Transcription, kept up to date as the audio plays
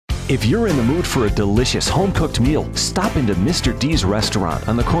If you're in the mood for a delicious home-cooked meal, stop into Mr. Dees restaurant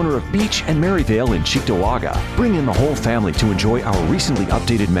on the corner of Beach and Maryvale in Cheektowaga. Bring in the whole family to enjoy our recently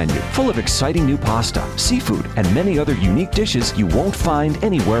updated menu, full of exciting new pasta, seafood, and many other unique dishes you won't find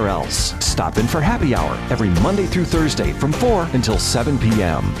anywhere else. Stop in for happy hour every Monday through Thursday from 4 until 7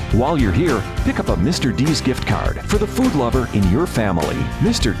 p.m. While you're here, pick up a Mr. Dees gift card for the food lover in your family.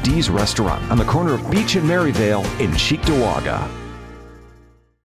 Mr. Dees restaurant on the corner of Beach and Maryvale in Cheektowaga.